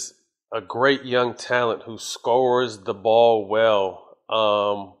is a great young talent who scores the ball well.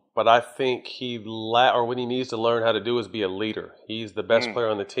 But I think what he needs to learn how to do is be a leader. He's the best player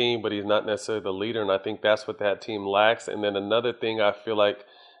on the team, but he's not necessarily the leader, and I think that's what that team lacks. And then another thing I feel like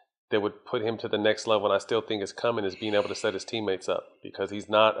that would put him to the next level, and I still think is coming, is being able to set his teammates up because he's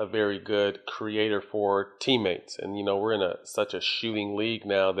not a very good creator for teammates. And, we're in such a shooting league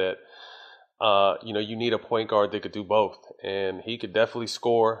now that, you need a point guard that could do both. And he could definitely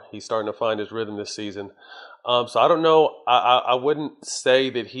score. He's starting to find his rhythm this season. So I don't know. I wouldn't say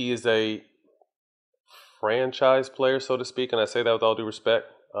that he is a franchise player, so to speak, and I say that with all due respect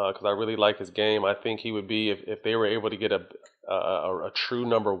because I really like his game. I think he would be, if they were able to get a true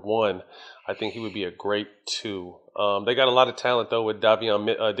number one, I think he would be a great two. They got a lot of talent, though, with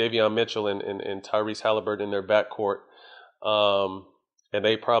Davion Mitchell and Tyrese Halliburton in their backcourt, and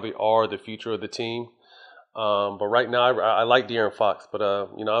they probably are the future of the team. But right now, I like De'Aaron Fox, but I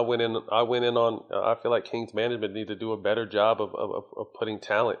went in on. I feel like Kings management need to do a better job of putting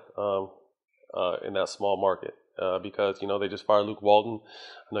talent in that small market because they just fired Luke Walton.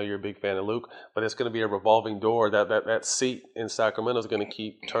 I know you're a big fan of Luke, but it's going to be a revolving door. That seat in Sacramento is going to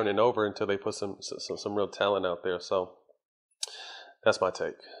keep turning over until they put some real talent out there. So that's my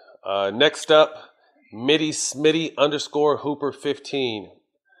take. Next up, Mitty_Hooper15.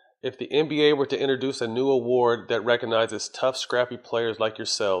 If the NBA were to introduce a new award that recognizes tough, scrappy players like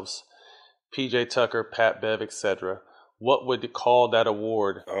yourselves, PJ Tucker, Pat Bev, etc., what would you call that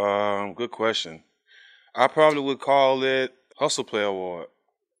award? Good question. I probably would call it Hustle Player Award.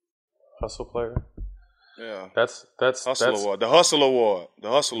 Hustle Player? Yeah. That's Award. The Hustle Award.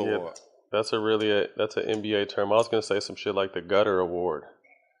 The Hustle Award. That's an NBA term. I was gonna say some shit like the Gutter Award.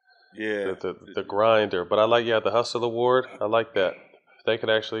 Yeah. The grinder. But I like the Hustle Award. I like that. They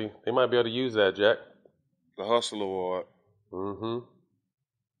might be able to use that, Jack. The Hustle Award. Mm-hmm.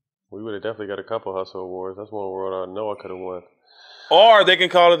 We would have definitely got a couple Hustle Awards. That's one award I know I could have won. Or they can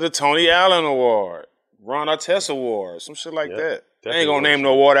call it the Tony Allen Award, Ron Artest Award, some shit like that. They ain't gonna name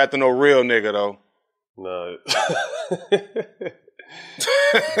no award after no real nigga, though. No.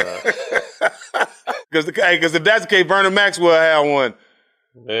 Because if that's the case, Vernon Maxwell had one.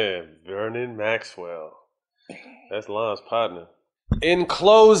 Man, Vernon Maxwell. That's Lon's partner. In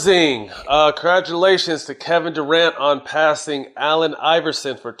closing, congratulations to Kevin Durant on passing Allen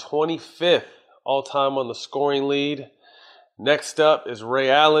Iverson for 25th all-time on the scoring lead. Next up is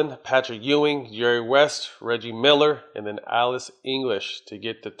Ray Allen, Patrick Ewing, Jerry West, Reggie Miller, and then Alice English to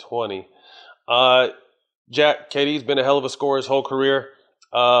get to 20. Jack, KD's been a hell of a scorer his whole career.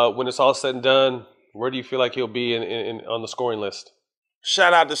 When it's all said and done, where do you feel like he'll be on the scoring list?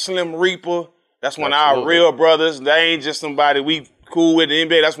 Shout out to Slim Reaper. That's one of our real brothers. They ain't just somebody we cool with the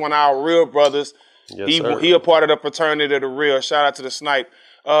NBA. That's one of our real brothers. Yes, he a part of the fraternity of the real. Shout out to the Snipe.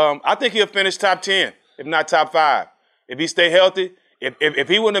 I think he'll finish top 10, if not top 5. If he stay healthy, if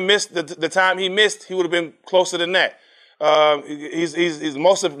he wouldn't have missed the time he missed, he would have been closer than that. He's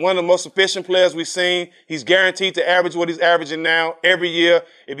one of the most efficient players we've seen. He's guaranteed to average what he's averaging now every year.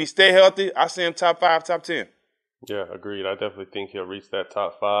 If he stay healthy, I see him top 5, top 10. Yeah, agreed. I definitely think he'll reach that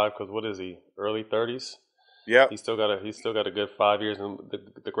top 5 because what is he, early 30s? Yeah, he's still got a good 5 years. And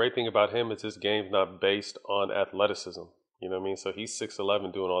the great thing about him is his game's not based on athleticism. You know what I mean? So he's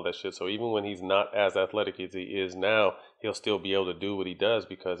 6'11", doing all that shit. So even when he's not as athletic as he is now, he'll still be able to do what he does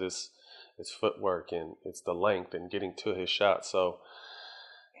because it's footwork and it's the length and getting to his shot. So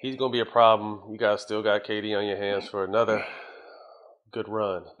he's gonna be a problem. You guys still got KD on your hands for another good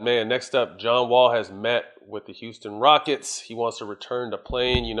run. Man, next up, John Wall has met with the Houston Rockets. He wants to return to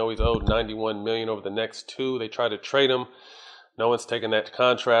playing. You know he's owed $91 million over the next 2. They tried to trade him. No one's taking that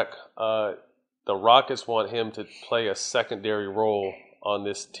contract. The Rockets want him to play a secondary role on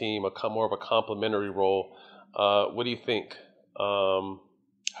this team, more of a complementary role. What do you think? How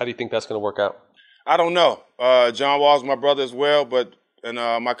do you think that's going to work out? I don't know. John Wall's my brother as well,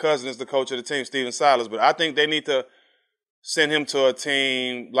 and my cousin is the coach of the team, Steven Silas. But I think they need to send him to a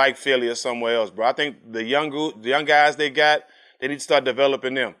team like Philly or somewhere else, bro. I think the young guys they got, they need to start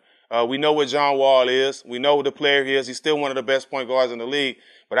developing them. We know what John Wall is. We know what the player he is. He's still one of the best point guards in the league.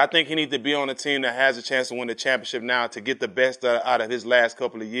 But I think he needs to be on a team that has a chance to win the championship now to get the best out of his last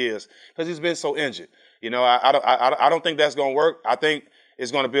couple of years because he's been so injured. You know, I don't think that's going to work. I think it's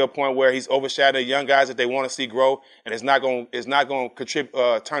going to be a point where he's overshadowing young guys that they want to see grow, and it's not going to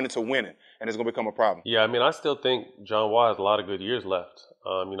contribute, turn into winning, and it's going to become a problem. Yeah, I mean, I still think John Wall has a lot of good years left.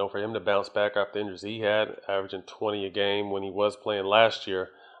 You know, for him to bounce back after the injuries he had, averaging 20 a game when he was playing last year.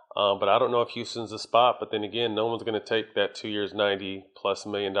 But I don't know if Houston's the spot. But then again, no one's going to take that 2 years, $90+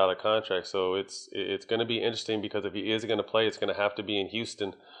 million contract. So it's going to be interesting because if he is going to play, it's going to have to be in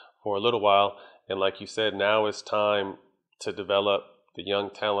Houston for a little while. And like you said, now it's time to develop the young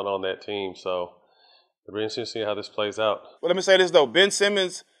talent on that team. So it'll be interesting to see how this plays out. Well, let me say this though: Ben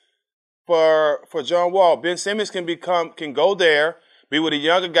Simmons for John Wall, Ben Simmons can go there, be with the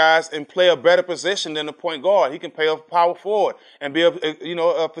younger guys, and play a better position than the point guard. He can play a power forward and be a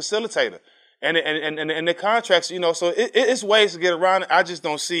facilitator. And the contracts, so it's ways to get around it. I just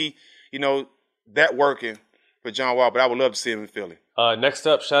don't see, that working for John Wall, but I would love to see him in Philly. Next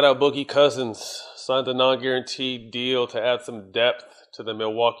up, shout out Boogie Cousins. Signed a non-guaranteed deal to add some depth to the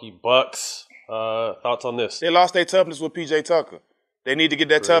Milwaukee Bucks. Thoughts on this? They lost their toughness with P.J. Tucker. They need to get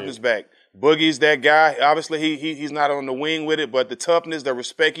that toughness back. Boogie's that guy. Obviously, he's not on the wing with it, but the toughness, the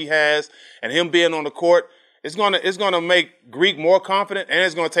respect he has, and him being on the court, it's gonna make Greek more confident, and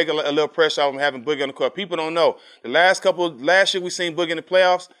it's gonna take a little pressure off him having Boogie on the court. People don't know. Last year we seen Boogie in the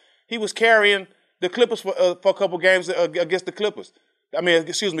playoffs. He was carrying the Clippers for a couple games against the Clippers.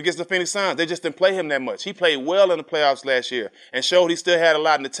 Against the Phoenix Suns. They just didn't play him that much. He played well in the playoffs last year and showed he still had a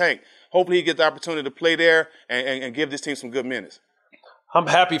lot in the tank. Hopefully he gets the opportunity to play there and give this team some good minutes. I'm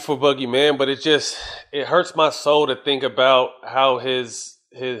happy for Boogie, man, but it hurts my soul to think about how his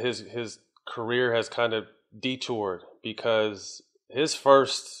career has kind of detoured because his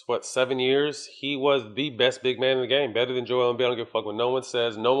first, 7 years, he was the best big man in the game, better than Joel Embiid. I don't give a fuck what no one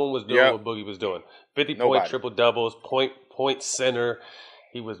says. No one was doing what Boogie was doing. 50-point triple-doubles, point center.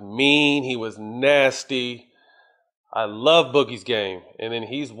 He was mean. He was nasty. I love Boogie's game. And then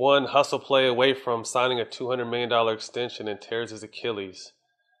he's one hustle play away from signing a $200 million extension and tears his Achilles.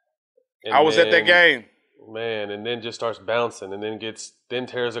 And I was at that game. Man, and then just starts bouncing and then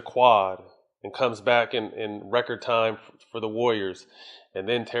tears a quad and comes back in record time for the Warriors and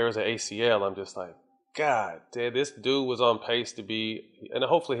then tears an ACL. I'm just like, God, dude, this dude was on pace to be, and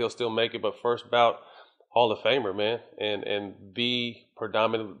hopefully he'll still make it, but first bout Hall of Famer, man, and the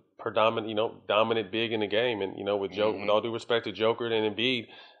predominant, dominant big in the game. And, with all due respect to Joker and Embiid,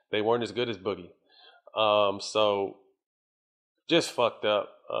 they weren't as good as Boogie. So just fucked up.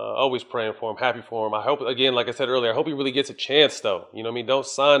 Always praying for him, happy for him. I hope, again, like I said earlier, I hope he really gets a chance, though. You know what I mean? Don't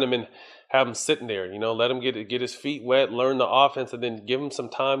sign him and have him sitting there, let him get his feet wet, learn the offense, and then give him some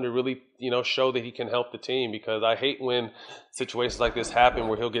time to really, show that he can help the team. Because I hate when situations like this happen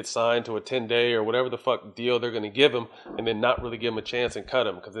where he'll get signed to a 10-day or whatever the fuck deal they're going to give him and then not really give him a chance and cut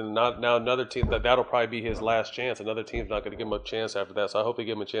him. Because then now another team, that'll probably be his last chance. Another team's not going to give him a chance after that. So I hope they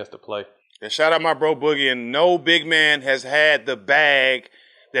give him a chance to play. And shout out my bro Boogie. And no big man has had the bag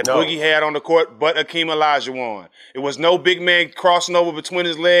that Boogie had on the court but Akeem Olajuwon. It was no big man crossing over between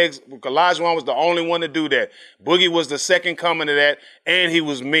his legs. Olajuwon was the only one to do that. Boogie was the second coming to that, and he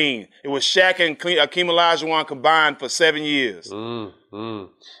was mean. It was Shaq and Akeem Olajuwon combined for 7 years. And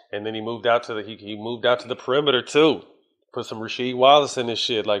then he moved out to the perimeter too. Put some Rasheed Wallace in his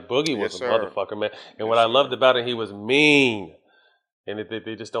shit. Like Boogie was a motherfucker, man. And what I loved about it, he was mean. And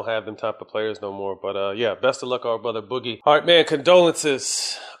they just don't have them type of players no more. But, best of luck, our brother Boogie. All right, man,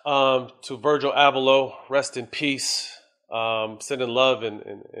 condolences to Virgil Abloh. Rest in peace. Sending love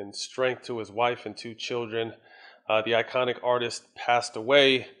and strength to his wife and 2 children. The iconic artist passed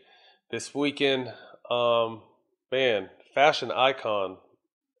away this weekend. Fashion icon.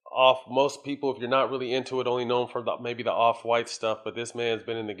 Most people, if you're not really into it, only known for maybe the off-white stuff. But this man's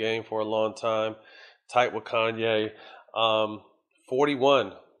been in the game for a long time. Tight with Kanye.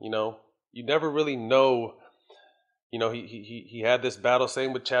 41, you never really know, he had this battle,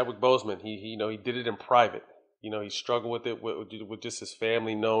 same with Chadwick Boseman. He did it in private. He struggled with it with just his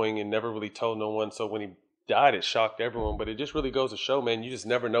family knowing and never really told no one. So when he died, it shocked everyone, but it just really goes to show, man, you just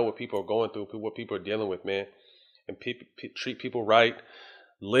never know what people are going through, what people are dealing with, man, and treat people right,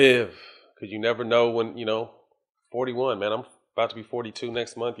 live, because you never know when, 41, man, I'm about to be 42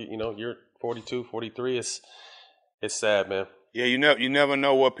 next month. You're 42, 43. It's sad, man. Yeah, you never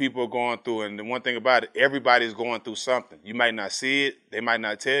know what people are going through. And the one thing about it, everybody's going through something. You might not see it, they might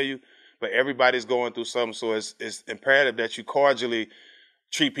not tell you, but everybody's going through something. So it's imperative that you cordially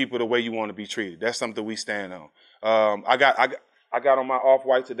treat people the way you want to be treated. That's something we stand on. I got on my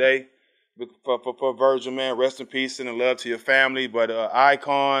off-white today for Virgil, man. Rest in peace and in love to your family. But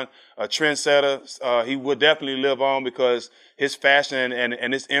icon, a trendsetter, he would definitely live on because his fashion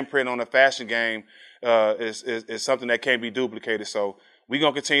and his imprint on the fashion game is something that can't be duplicated. So we're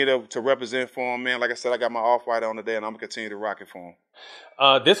going to continue to represent for him, man. Like I said, I got my off-white on today, and I'm going to continue to rock it for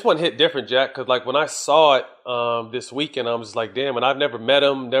him. This one hit different, Jack, because when I saw it this weekend, I was just like, damn, and I've never met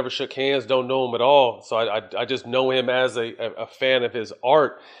him, never shook hands, don't know him at all. So I just know him as a fan of his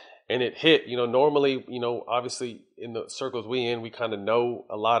art, and it hit. Normally, obviously in the circles we kind of know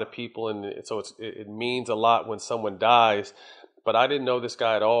a lot of people, and so it means a lot when someone dies. But I didn't know this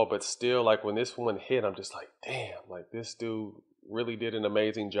guy at all. But still, when this one hit, I'm just like, damn, this dude really did an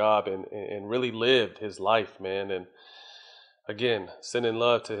amazing job and really lived his life, man. And again, sending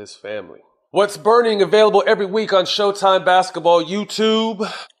love to his family. What's Burning, available every week on Showtime Basketball YouTube.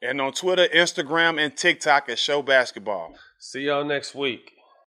 And on Twitter, Instagram, and TikTok at Show Basketball. See y'all next week.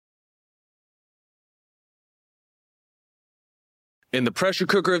 In the pressure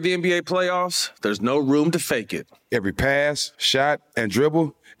cooker of the NBA playoffs, there's no room to fake it. Every pass, shot, and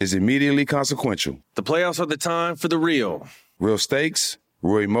dribble is immediately consequential. The playoffs are the time for the real. Real stakes,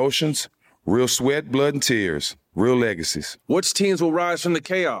 real emotions, real sweat, blood, and tears, real legacies. Which teams will rise from the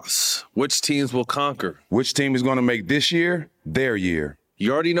chaos? Which teams will conquer? Which team is going to make this year their year?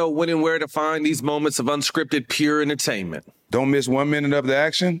 You already know when and where to find these moments of unscripted, pure entertainment. Don't miss 1 minute of the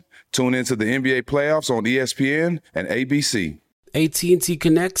action. Tune into the NBA playoffs on ESPN and ABC. AT&T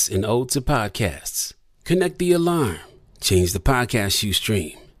connects an ode to podcasts. Connect the alarm. Change the podcast you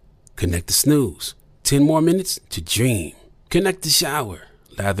stream. Connect the snooze. 10 more minutes to dream. Connect the shower.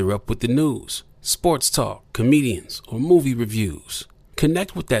 Lather up with the news, sports talk, comedians, or movie reviews.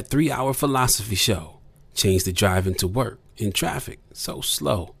 Connect with that 3-hour philosophy show. Change the drive into work in traffic so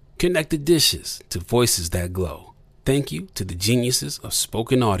slow. Connect the dishes to voices that glow. Thank you to the geniuses of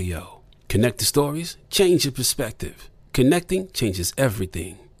spoken audio. Connect the stories. Change your perspective. Connecting changes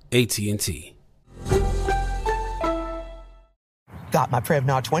everything. AT&T. Got my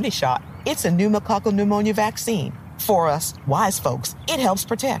Prevnar 20 shot. It's a pneumococcal pneumonia vaccine. For us, wise folks, it helps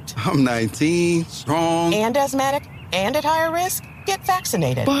protect. I'm 19, strong. And asthmatic, and at higher risk. Get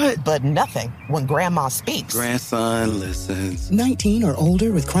vaccinated. But nothing when grandma speaks. Grandson listens. 19 or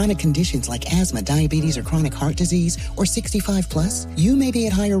older with chronic conditions like asthma, diabetes, or chronic heart disease, or 65 plus, you may be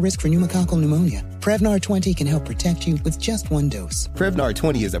at higher risk for pneumococcal pneumonia. Prevnar 20 can help protect you with just one dose. Prevnar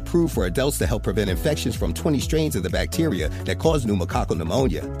 20 is approved for adults to help prevent infections from 20 strains of the bacteria that cause pneumococcal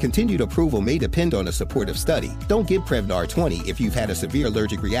pneumonia. Continued approval may depend on a supportive study. Don't give Prevnar 20 if you've had a severe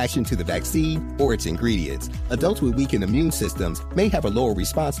allergic reaction to the vaccine or its ingredients. Adults with weakened immune systems may have a lower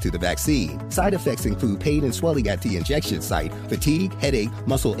response to the vaccine. Side effects include pain and swelling at the injection site, fatigue, headache,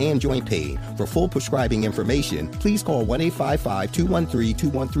 muscle, and joint pain. For full prescribing information, please call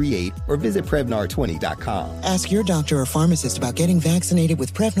 1-855-213-2138 or visit Prevnar20.com. Ask your doctor or pharmacist about getting vaccinated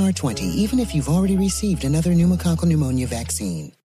with Prevnar 20, even if you've already received another pneumococcal pneumonia vaccine.